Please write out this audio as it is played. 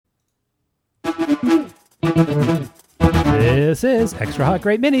This is Extra Hot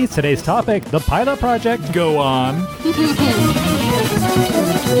Great Minis. Today's topic, the pilot project. Go on.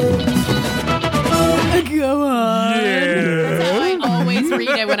 Go on. Yeah. I always read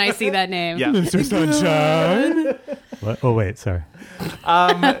it when I see that name. Yeah. Mr. Sunshine. What? Oh, wait, sorry.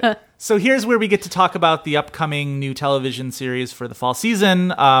 So here's where we get to talk about the upcoming new television series for the fall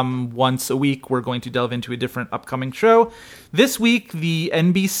season. Once a week, we're going to delve into a different upcoming show. This week, the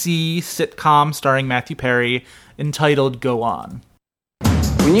NBC sitcom starring Matthew Perry entitled Go On.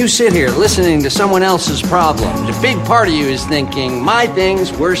 When you sit here listening to someone else's problems, a big part of you is thinking, my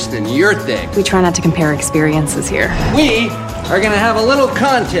thing's worse than your thing. We try not to compare experiences here. We are going to have a little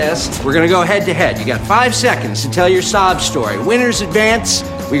contest. We're going to go head to head. You got 5 seconds to tell your sob story. Winners advance.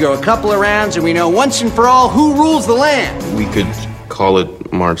 We go a couple of rounds and we know once and for all who rules the land. We could call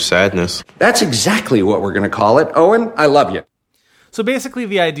it March Sadness. That's exactly what we're going to call it. Owen, I love you. So basically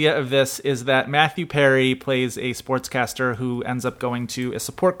the idea of this is that Matthew Perry plays a sportscaster who ends up going to a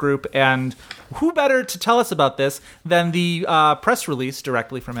support group, and who better to tell us about this than the press release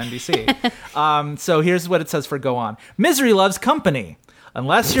directly from NBC. So here's what it says for Go On. Misery loves company.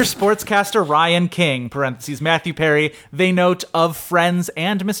 Unless you're sportscaster Ryan King, parentheses Matthew Perry, they note of Friends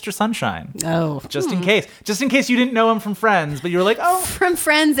and Mr. Sunshine. Oh. Just in case you didn't know him from Friends, but you were like, oh. From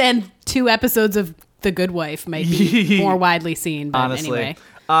Friends and 2 episodes of The Good Wife might be more widely seen, but honestly.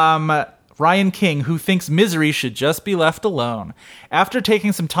 anyway. Ryan King, who thinks Misery should just be left alone. After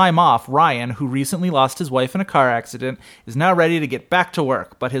taking some time off, Ryan, who recently lost his wife in a car accident, is now ready to get back to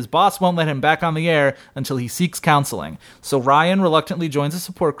work, but his boss won't let him back on the air until he seeks counseling. So Ryan reluctantly joins a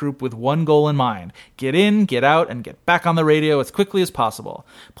support group with one goal in mind: get in, get out, and get back on the radio as quickly as possible.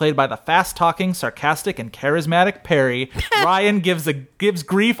 Played by the fast-talking, sarcastic, and charismatic Perry, Ryan gives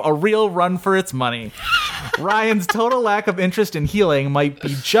grief a real run for its money. Ryan's total lack of interest in healing might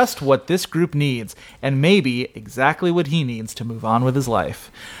be just what this group needs, and maybe exactly what he needs to move on with his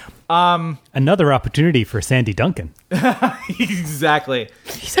life. Another opportunity for Sandy Duncan. Exactly.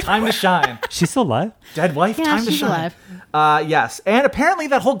 Time to shine. She's still alive? Dead wife, Yeah, time to she's shine. Yes. And apparently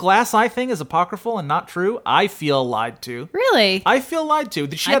that whole glass eye thing is apocryphal and not true. I feel lied to. Really? I feel lied to. I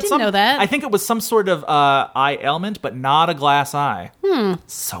didn't know that. I think it was some sort of eye ailment, but not a glass eye.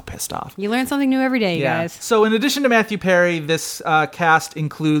 So pissed off. You learn something new every day, you guys. So in addition to Matthew Perry, this cast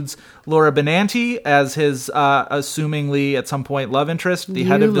includes Laura Benanti as his assumingly at some point love interest, the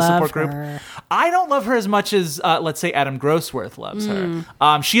head of the support group. I don't love her as much as let's say Adam Grossworth loves her.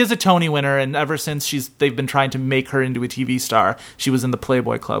 She is a Tony winner, and ever since they've been trying to make her into a TV star. She was in the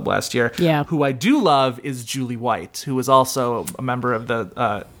Playboy Club last year. Yeah. Who I do love is Julie White, who is also a member of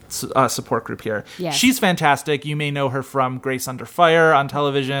the support group here. Yes. She's fantastic. You may know her from Grace Under Fire on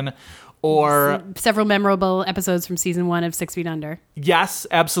television, or several memorable episodes from season 1 of 6 Feet Under. yes,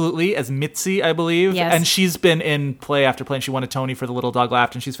 absolutely, as Mitzi, I believe. Yes. And she's been in play after play, and she won a Tony for The Little Dog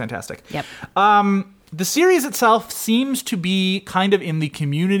Laughed, and she's fantastic. Yep. The series itself seems to be kind of in the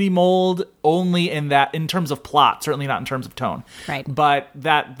Community mold, only in terms of plot, certainly not in terms of tone. Right. But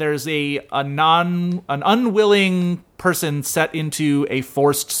that there's an unwilling person set into a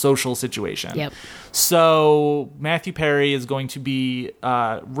forced social situation. Yep. So Matthew Perry is going to be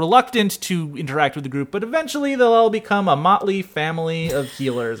reluctant to interact with the group, but eventually they'll all become a motley family of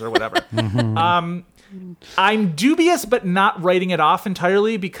healers or whatever. I'm dubious, but not writing it off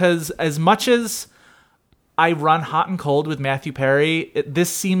entirely, because as much as I run hot and cold with Matthew Perry, this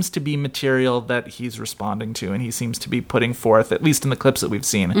seems to be material that he's responding to, and he seems to be putting forth, at least in the clips that we've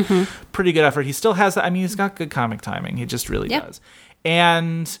seen, pretty good effort. He still has that. I mean, he's got good comic timing. He just really does.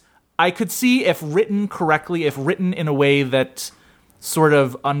 And I could see, if written correctly, if written in a way that sort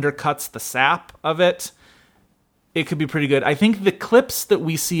of undercuts the sap of it, it could be pretty good. I think the clips that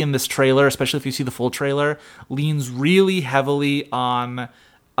we see in this trailer, especially if you see the full trailer, leans really heavily on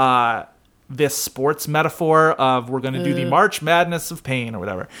this sports metaphor of we're going to do the March Madness of pain or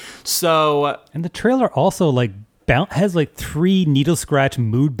whatever. So, and the trailer also has 3 needle scratch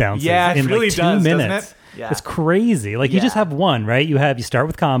mood bounces yeah, it in really 2 does, minutes. doesn't it? Yeah. It's crazy. You just have one, right? You start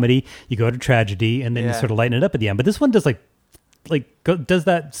with comedy, you go to tragedy, and then you sort of lighten it up at the end. But this one does does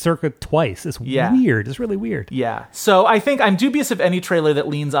that circuit twice. It's weird. It's really weird. Yeah. So I think I'm dubious of any trailer that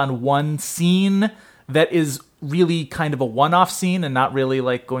leans on one scene that is really kind of a one-off scene and not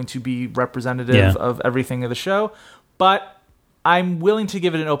really going to be representative of everything of the show. But I'm willing to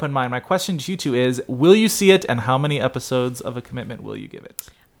give it an open mind. My question to you two is, will you see it, and how many episodes of a commitment will you give it?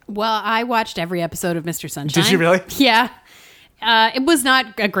 Well, I watched every episode of Mr. Sunshine. Did you really? Yeah. It was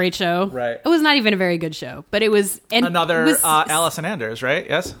not a great show. Right. It was not even a very good show, but it was another Allison Anders, right?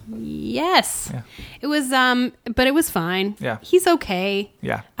 Yes. Yes. Yeah. It was but it was fine. Yeah. He's okay.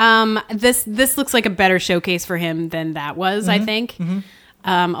 Yeah. This looks like a better showcase for him than that was, I think.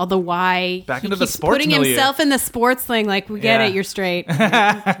 Although why Back he into the keeps sports putting milieu. himself in the sports thing, like we get Yeah. it, you're straight.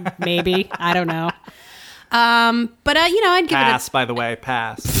 Maybe. I don't know. But I'd give Pass, by the way,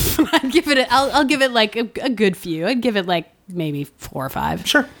 pass. it I'll give it like a good few. I'd give it like maybe 4 or 5.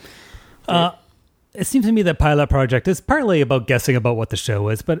 Sure. It seems to me that Pilot Project is partly about guessing about what the show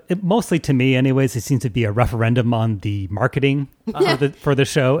is, but mostly to me, anyways, it seems to be a referendum on the marketing for the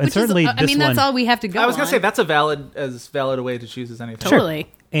show. And Which certainly, is, that's all we have to go. I was going on. to say that's as valid a way to choose as anything.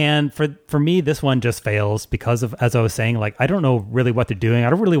 Totally. And for me, this one just fails because of, as I was saying, like I don't know really what they're doing. I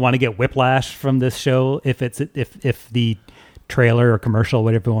don't really want to get whiplash from this show if the trailer or commercial,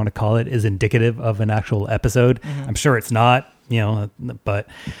 whatever you want to call it, is indicative of an actual episode. I'm sure it's not, but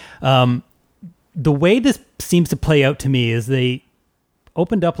the way this seems to play out to me is they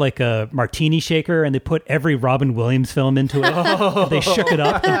opened up like a martini shaker and they put every Robin Williams film into it. They shook it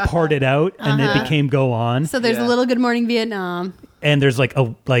up and poured it out, and it became Go On. So there's a little Good Morning Vietnam. And there's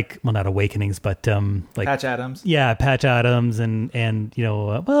not Awakenings, but like Patch Adams. Yeah, Patch Adams and a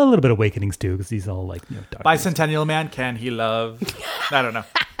little bit of Awakenings too, because he's all like Bicentennial Man, can he love? I don't know.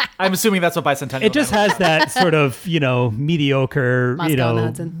 I'm assuming that's what Bicentennial. It just Man has that sort of mediocre Moscow and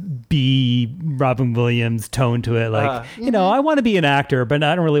Hudson. B Robin Williams tone to it. Like I want to be an actor, but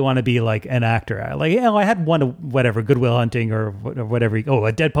I don't really want to be like an actor. Like I had one of whatever Good Will Hunting or whatever.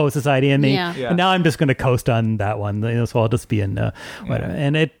 A Dead Poet Society in me. Yeah. And now I'm just going to coast on that one. So I'll just be in whatever.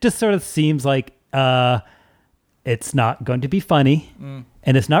 And it just sort of seems like it's not going to be funny,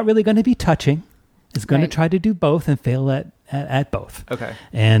 and it's not really going to be touching. It's going to try to do both and fail at both. Okay.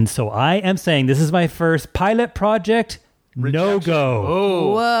 And so I am saying this is my first Pilot Project no go.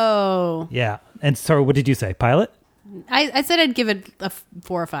 Oh. Whoa. Yeah. And so what did you say? Pilot? I said I'd give it a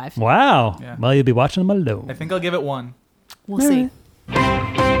 4 or 5. Wow. Yeah. Well, you'll be watching them alone. I think I'll give it 1. We'll see.